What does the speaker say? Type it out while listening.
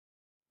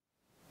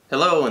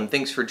Hello, and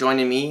thanks for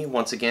joining me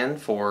once again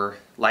for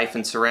Life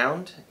in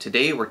Surround.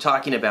 Today we're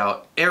talking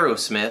about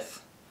Aerosmith,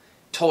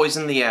 Toys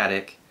in the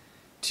Attic,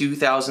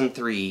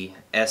 2003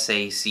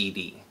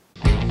 SACD.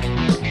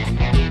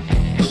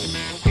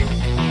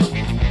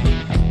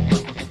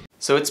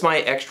 So it's my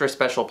extra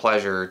special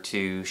pleasure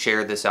to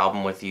share this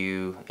album with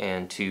you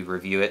and to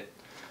review it.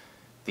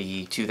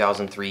 The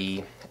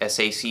 2003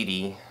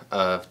 SACD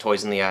of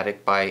Toys in the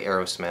Attic by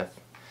Aerosmith.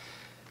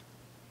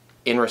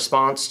 In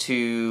response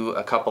to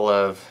a couple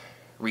of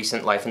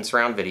recent Life in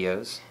Surround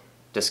videos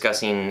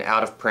discussing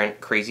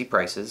out-of-print crazy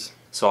prices,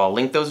 so I'll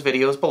link those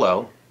videos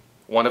below.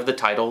 One of the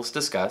titles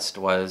discussed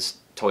was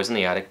Toys in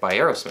the Attic by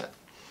Aerosmith,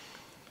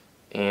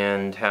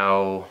 and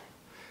how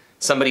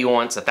somebody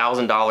wants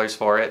 $1,000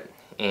 for it,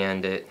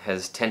 and it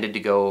has tended to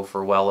go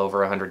for well over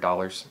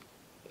 $100.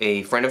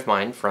 A friend of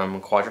mine from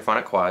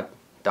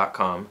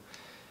quadrophonicquad.com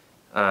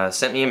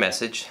sent me a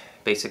message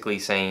basically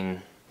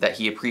saying that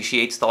he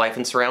appreciates the Life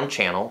in Surround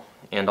channel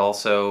and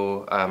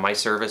also my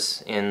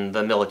service in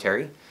the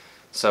military.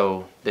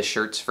 So this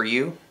shirt's for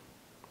you,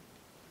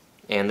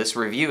 and this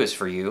review is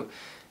for you.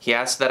 He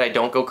asked that I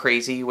don't go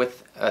crazy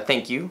with a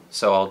thank you,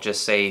 so I'll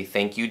just say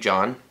thank you,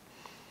 John.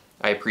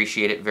 I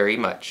appreciate it very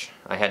much.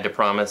 I had to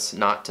promise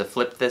not to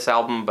flip this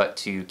album, but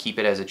to keep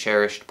it as a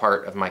cherished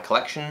part of my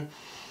collection,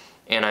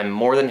 and I'm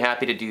more than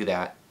happy to do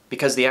that,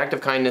 because the act of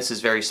kindness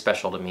is very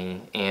special to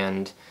me,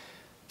 and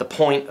the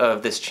point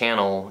of this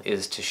channel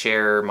is to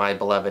share my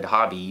beloved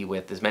hobby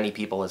with as many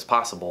people as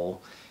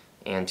possible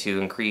and to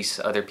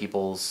increase other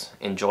people's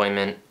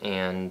enjoyment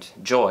and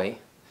joy,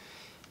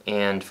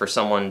 and for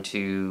someone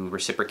to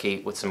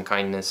reciprocate with some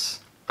kindness.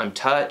 I'm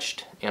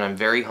touched and I'm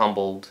very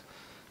humbled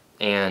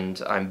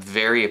and I'm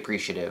very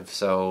appreciative.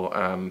 So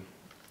I'm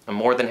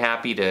more than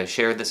happy to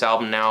share this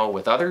album now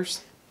with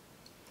others.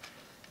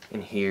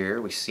 And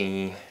here we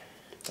see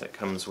that it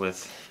comes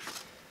with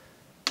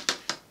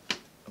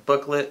a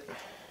booklet.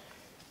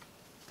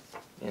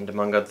 And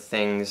among other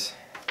things,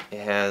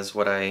 it has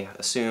what I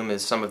assume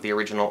is some of the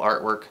original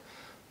artwork,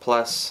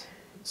 plus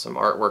some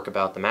artwork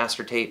about the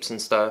master tapes and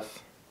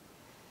stuff.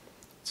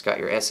 It's got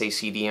your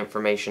SACD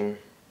information.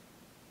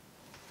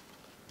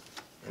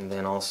 And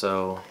then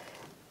also,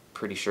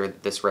 pretty sure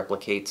that this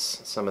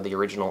replicates some of the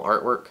original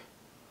artwork.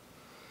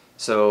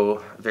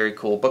 So, very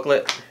cool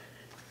booklet.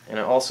 And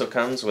it also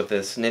comes with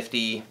this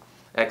nifty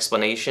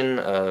explanation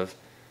of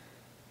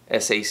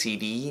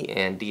SACD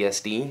and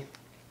DSD,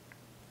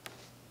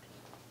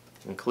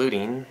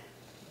 including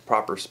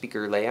proper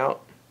speaker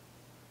layout,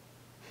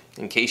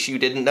 in case you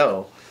didn't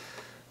know.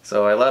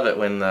 So I love it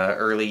when the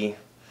early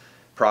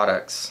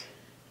products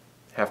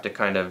have to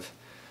kind of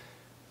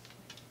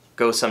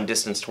go some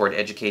distance toward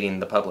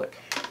educating the public.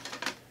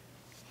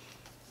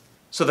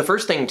 So the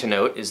first thing to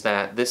note is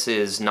that this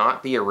is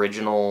not the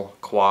original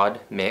quad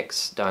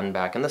mix done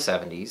back in the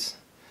 70s.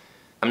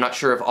 I'm not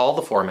sure of all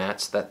the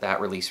formats that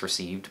release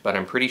received, but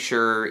I'm pretty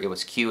sure it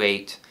was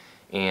Q8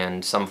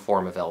 and some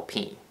form of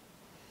LP.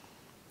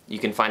 You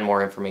can find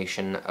more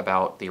information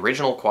about the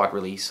original quad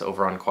release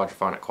over on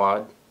Quadrophonic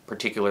Quad,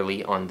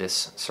 particularly on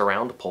this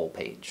surround poll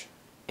page,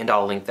 and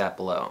I'll link that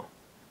below.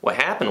 What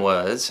happened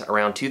was,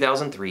 around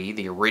 2003,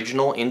 the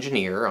original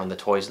engineer on the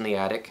Toys in the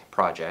Attic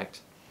project,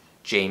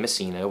 Jay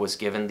Messina, was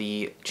given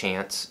the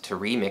chance to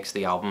remix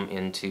the album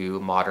into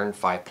modern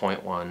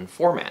 5.1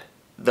 format.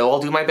 Though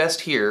I'll do my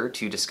best here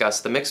to discuss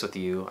the mix with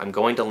you, I'm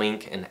going to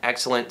link an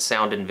excellent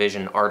Sound and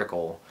Vision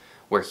article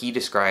where he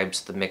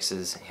describes the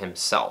mixes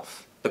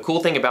himself. The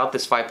cool thing about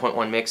this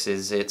 5.1 mix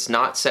is it's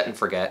not set and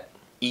forget.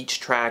 Each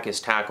track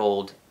is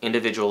tackled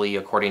individually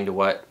according to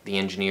what the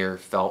engineer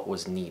felt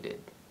was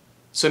needed.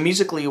 So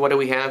musically, what do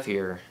we have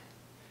here?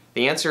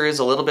 The answer is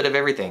a little bit of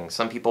everything.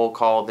 Some people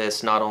call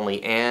this not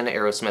only an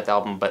Aerosmith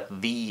album,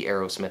 but the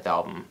Aerosmith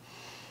album.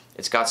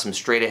 It's got some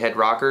straight-ahead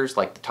rockers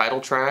like the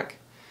title track,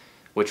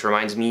 which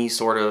reminds me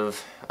sort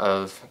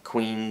of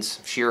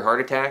Queen's Sheer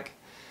Heart Attack.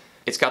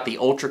 It's got the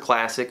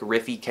ultra-classic,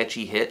 riffy,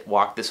 catchy hit,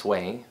 Walk This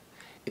Way.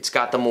 It's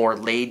got the more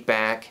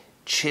laid-back,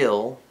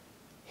 chill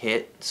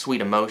hit,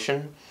 Sweet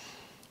Emotion.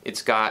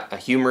 It's got a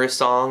humorous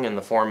song in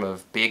the form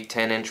of Big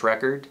 10-inch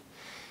Record.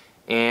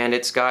 And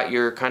it's got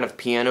your kind of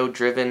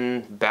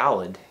piano-driven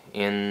ballad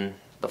in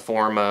the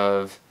form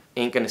of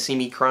Ain't Gonna See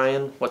Me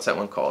Crying. What's that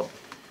one called?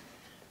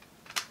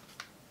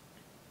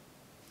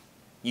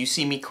 You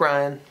See Me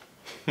Crying?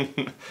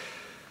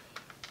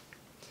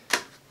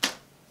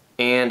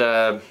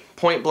 And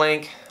point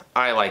blank,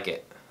 I like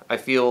it. I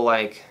feel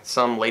like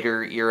some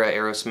later era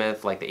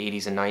Aerosmith, like the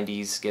 80s and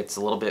 90s, gets a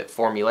little bit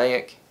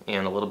formulaic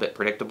and a little bit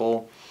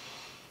predictable.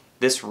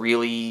 This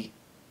really,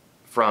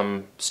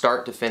 from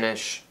start to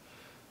finish,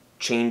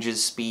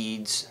 changes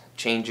speeds,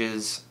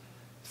 changes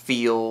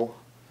feel,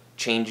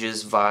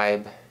 changes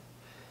vibe,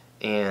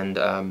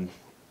 and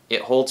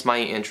it holds my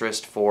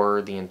interest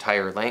for the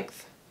entire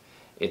length.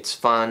 It's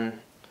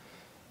fun,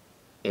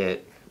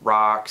 it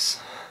rocks,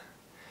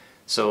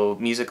 so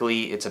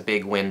musically it's a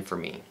big win for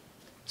me.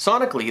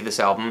 Sonically, this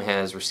album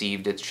has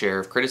received its share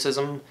of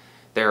criticism.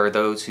 There are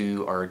those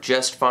who are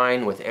just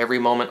fine with every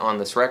moment on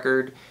this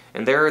record,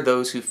 and there are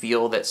those who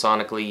feel that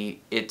sonically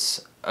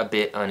it's a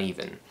bit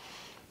uneven.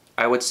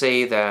 I would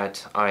say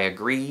that I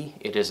agree,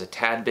 it is a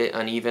tad bit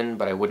uneven,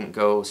 but I wouldn't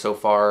go so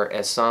far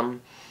as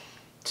some.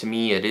 To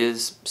me, it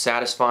is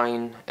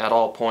satisfying at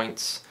all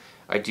points.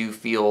 I do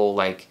feel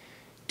like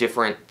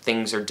different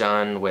things are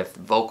done with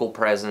vocal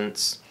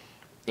presence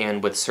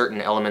and with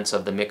certain elements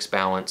of the mix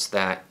balance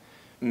that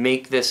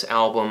make this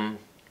album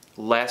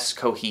less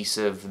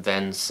cohesive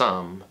than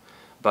some.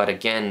 But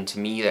again, to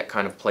me, that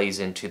kind of plays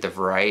into the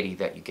variety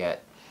that you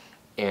get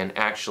and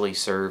actually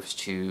serves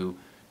to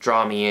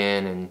draw me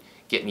in and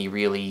get me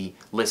really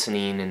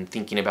listening and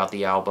thinking about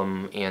the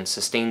album and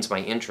sustains my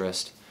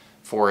interest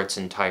for its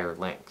entire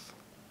length.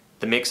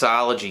 The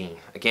mixology,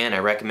 again, I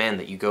recommend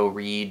that you go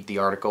read the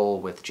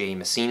article with Jay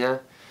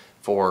Messina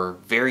for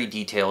very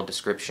detailed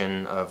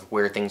description of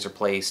where things are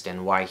placed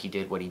and why he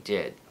did what he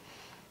did.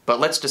 But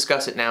let's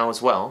discuss it now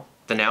as well.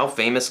 The now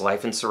famous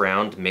Life in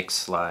Surround mix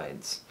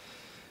slides.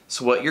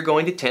 So what you're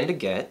going to tend to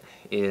get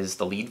is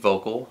the lead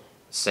vocal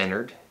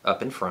centered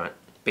up in front,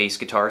 bass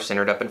guitar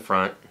centered up in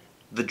front,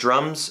 the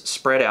drums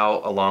spread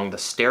out along the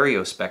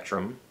stereo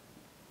spectrum,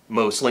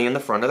 mostly in the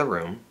front of the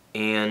room,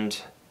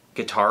 and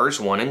guitars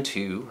 1 and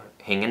 2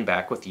 hanging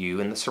back with you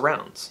in the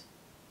surrounds.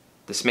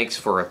 This makes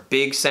for a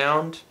big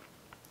sound,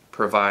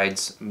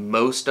 provides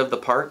most of the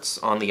parts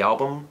on the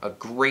album a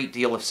great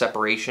deal of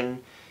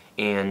separation,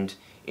 and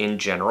in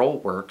general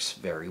works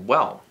very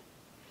well.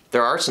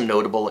 There are some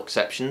notable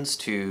exceptions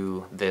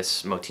to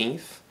this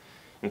motif,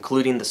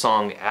 including the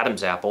song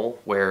Adam's Apple,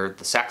 where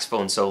the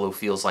saxophone solo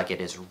feels like it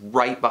is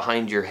right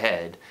behind your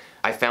head.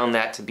 I found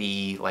that to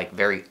be like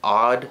very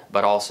odd,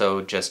 but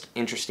also just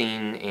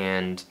interesting,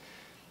 and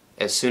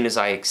as soon as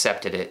I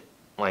accepted it,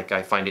 like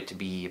I find it to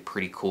be a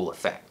pretty cool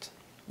effect.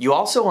 You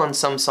also on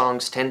some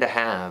songs tend to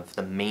have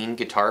the main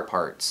guitar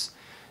parts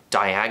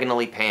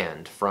diagonally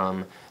panned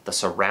from the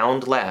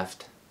surround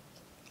left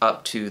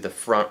up to the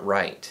front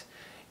right.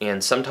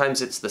 And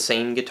sometimes it's the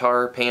same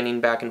guitar panning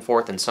back and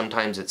forth, and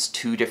sometimes it's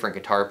 2 different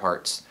guitar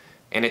parts.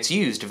 And it's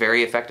used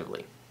very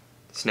effectively.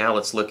 So now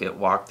let's look at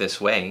Walk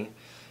This Way.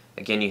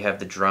 Again, you have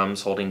the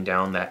drums holding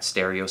down that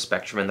stereo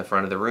spectrum in the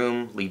front of the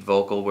room, lead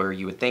vocal where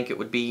you would think it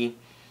would be,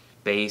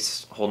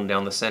 bass holding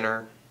down the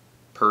center,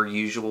 per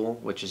usual,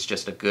 which is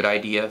just a good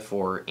idea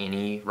for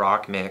any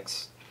rock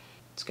mix.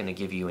 It's going to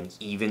give you an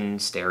even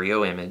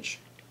stereo image.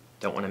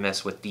 Don't want to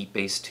mess with deep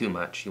bass too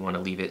much. You want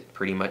to leave it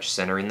pretty much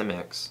centering the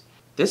mix.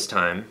 This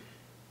time,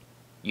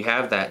 you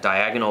have that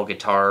diagonal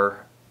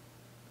guitar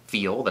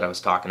feel that I was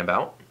talking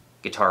about.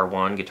 Guitar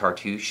 1, guitar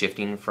 2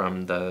 shifting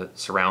from the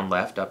surround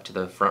left up to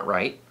the front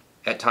right.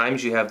 At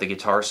times you have the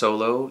guitar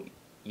solo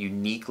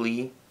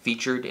uniquely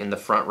featured in the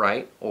front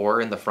right or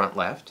in the front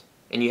left.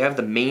 And you have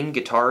the main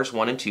guitars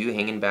 1 and 2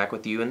 hanging back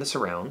with you in the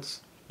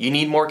surrounds. You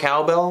need more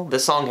cowbell?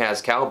 This song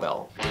has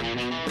cowbell.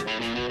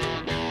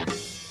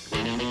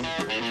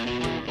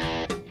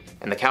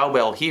 And the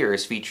cowbell here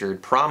is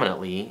featured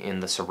prominently in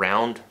the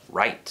surround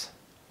right,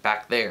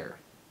 back there.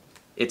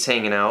 It's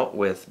hanging out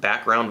with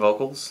background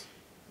vocals,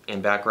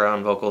 and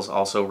background vocals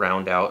also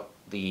round out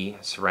the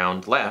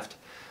surround left,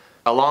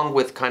 along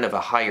with kind of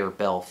a higher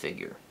bell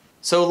figure.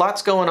 So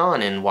lots going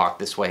on in Walk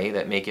This Way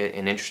that make it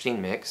an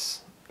interesting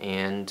mix,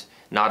 and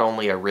not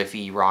only a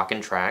riffy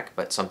rockin' track,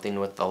 but something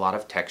with a lot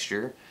of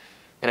texture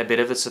and a bit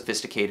of a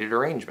sophisticated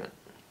arrangement.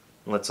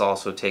 Let's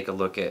also take a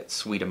look at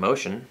Sweet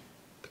Emotion,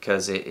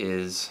 because it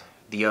is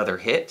the other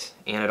hit,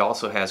 and it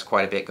also has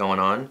quite a bit going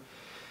on.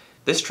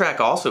 This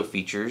track also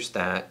features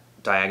that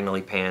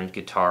diagonally panned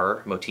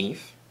guitar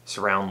motif,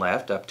 surround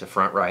left up to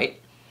front right.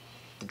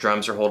 The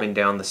drums are holding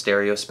down the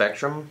stereo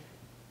spectrum.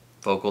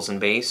 Vocals and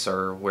bass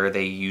are where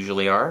they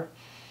usually are.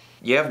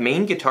 You have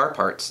main guitar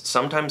parts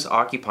sometimes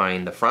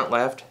occupying the front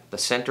left, the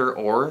center,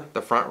 or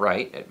the front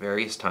right at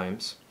various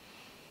times.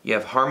 You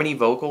have harmony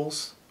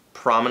vocals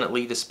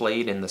prominently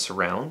displayed in the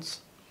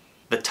surrounds.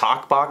 The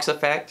talk box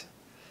effect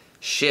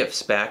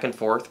shifts back and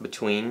forth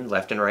between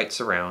left and right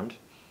surround.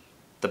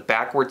 The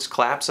backwards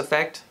claps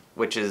effect,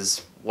 which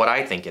is what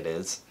I think it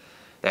is,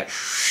 that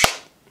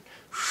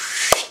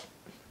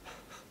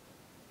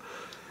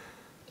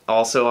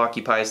also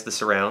occupies the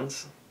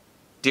surrounds.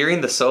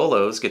 During the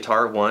solos,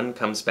 guitar 1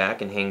 comes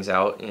back and hangs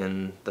out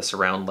in the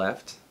surround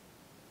left,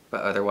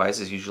 but otherwise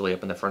is usually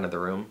up in the front of the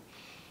room.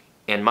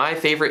 And my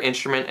favorite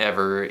instrument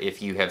ever,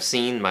 if you have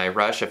seen my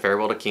Rush A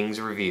Farewell to Kings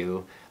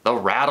review, the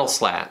rattle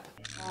slap.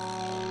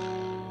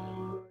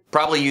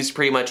 Probably used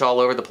pretty much all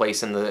over the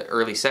place in the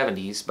early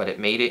 70s, but it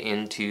made it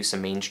into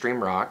some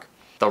mainstream rock.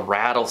 The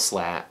rattle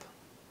slap.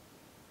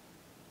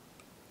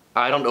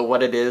 I don't know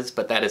what it is,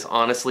 but that is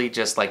honestly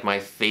just like my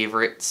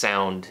favorite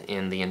sound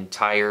in the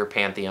entire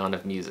pantheon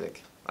of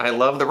music. I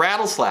love the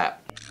rattle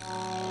slap.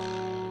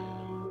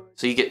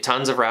 So you get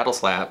tons of rattle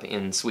slap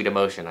in Sweet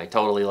Emotion. I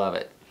totally love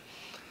it.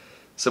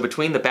 So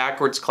between the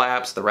backwards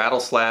claps, the rattle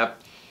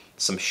slap,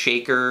 some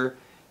shaker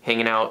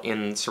hanging out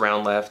in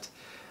surround left,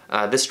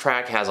 this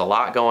track has a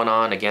lot going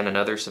on. Again,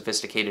 another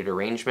sophisticated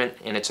arrangement,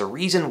 and it's a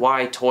reason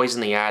why Toys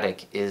in the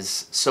Attic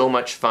is so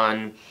much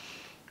fun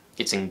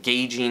It's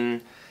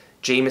engaging.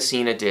 Jay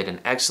Messina did an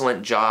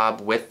excellent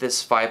job with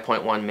this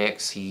 5.1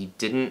 mix. He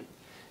didn't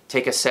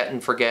take a set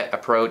and forget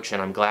approach,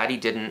 and I'm glad he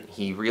didn't.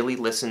 He really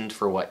listened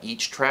for what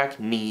each track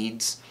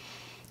needs,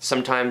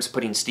 sometimes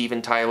putting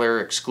Steven Tyler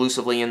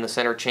exclusively in the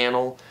center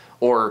channel,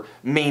 or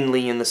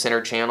mainly in the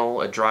center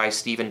channel, a dry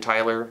Steven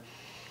Tyler,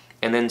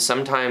 and then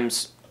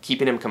sometimes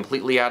keeping him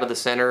completely out of the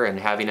center and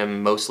having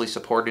him mostly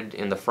supported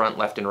in the front,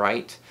 left, and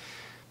right,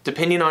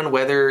 depending on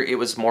whether it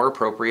was more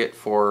appropriate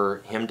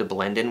for him to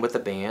blend in with the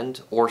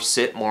band or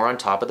sit more on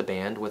top of the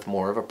band with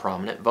more of a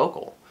prominent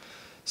vocal.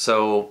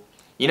 So,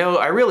 you know,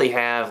 I really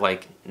have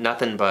like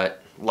nothing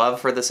but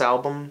love for this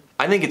album.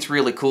 I think it's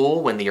really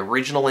cool when the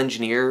original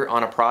engineer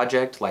on a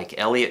project like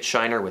Elliot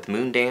Shiner with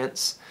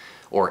Moondance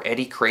or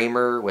Eddie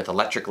Kramer with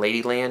Electric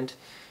Ladyland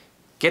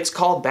gets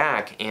called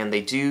back and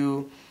they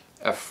do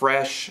a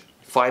fresh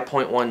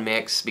 5.1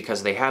 mix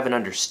because they have an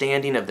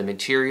understanding of the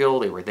material.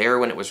 They were there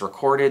when it was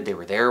recorded, they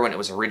were there when it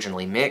was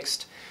originally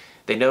mixed.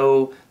 They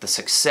know the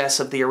success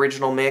of the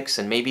original mix,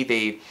 and maybe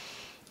they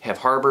have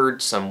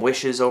harbored some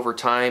wishes over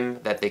time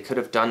that they could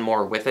have done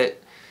more with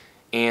it.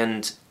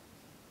 And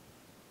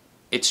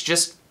it's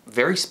just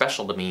very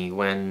special to me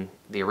when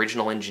the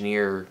original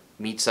engineer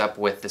meets up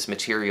with this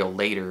material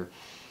later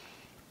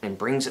and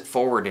brings it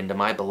forward into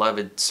my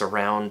beloved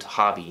surround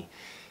hobby.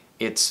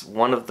 It's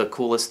one of the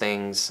coolest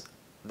things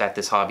that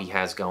this hobby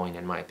has going,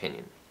 in my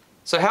opinion.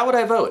 So how would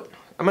I vote?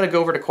 I'm going to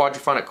go over to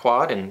Quadraphonic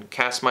Quad and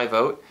cast my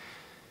vote.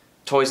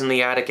 Toys in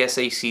the Attic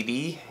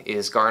SACD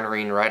is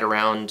garnering right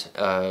around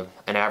an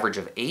average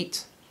of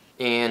 8.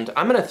 And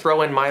I'm going to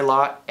throw in my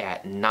lot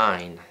at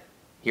 9.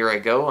 Here I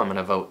go, I'm going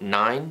to vote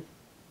 9.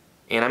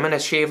 And I'm going to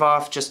shave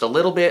off just a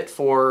little bit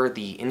for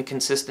the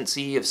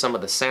inconsistency of some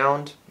of the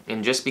sound.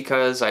 And just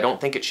because I don't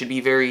think it should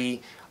be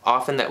very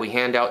often that we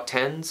hand out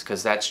 10s,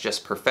 because that's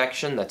just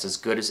perfection, that's as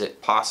good as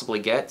it possibly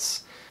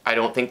gets. I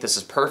don't think this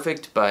is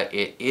perfect, but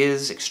it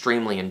is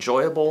extremely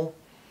enjoyable.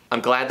 I'm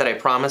glad that I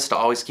promised to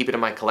always keep it in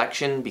my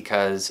collection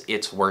because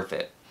it's worth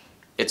it.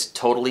 It's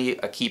totally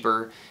a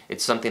keeper.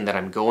 It's something that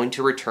I'm going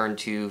to return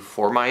to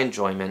for my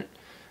enjoyment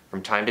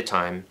from time to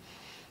time.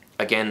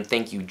 Again,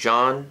 thank you,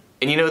 John.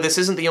 And you know, this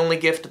isn't the only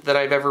gift that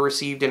I've ever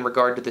received in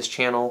regard to this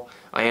channel.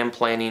 I am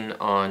planning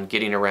on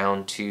getting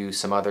around to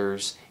some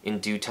others in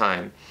due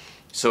time.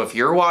 So if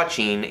you're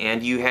watching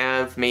and you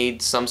have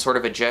made some sort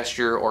of a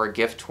gesture or a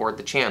gift toward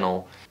the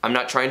channel, I'm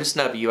not trying to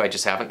snub you, I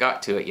just haven't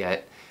got to it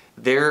yet.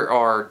 There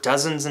are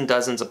dozens and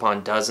dozens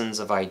upon dozens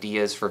of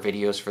ideas for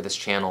videos for this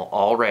channel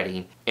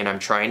already, and I'm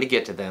trying to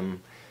get to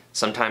them.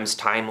 Sometimes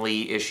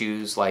timely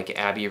issues like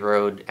Abbey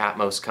Road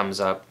Atmos comes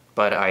up,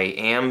 but I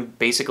am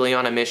basically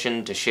on a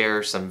mission to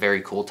share some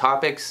very cool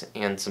topics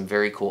and some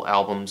very cool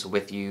albums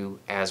with you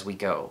as we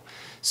go.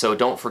 So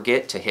don't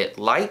forget to hit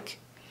like,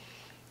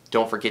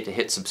 don't forget to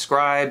hit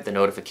subscribe, the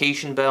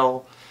notification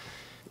bell,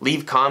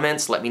 leave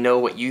comments, let me know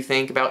what you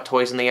think about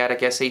Toys in the Attic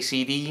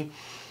SACD.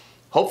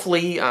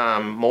 Hopefully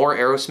more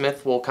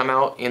Aerosmith will come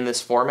out in this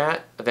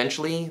format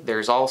eventually.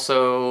 There's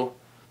also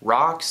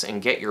Rocks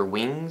and Get Your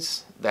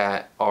Wings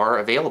that are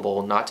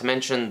available, not to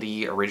mention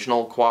the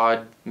original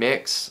quad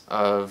mix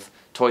of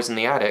Toys in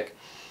the Attic.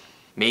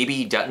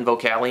 Maybe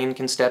Dutton-vocalion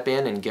can step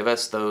in and give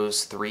us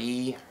those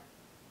 3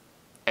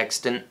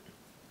 extant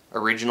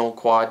original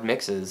quad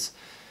mixes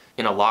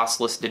in a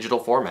lossless digital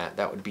format.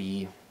 That would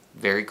be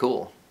very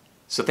cool.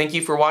 So thank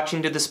you for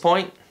watching to this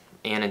point,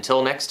 and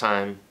until next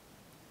time,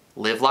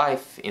 live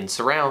life in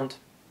surround.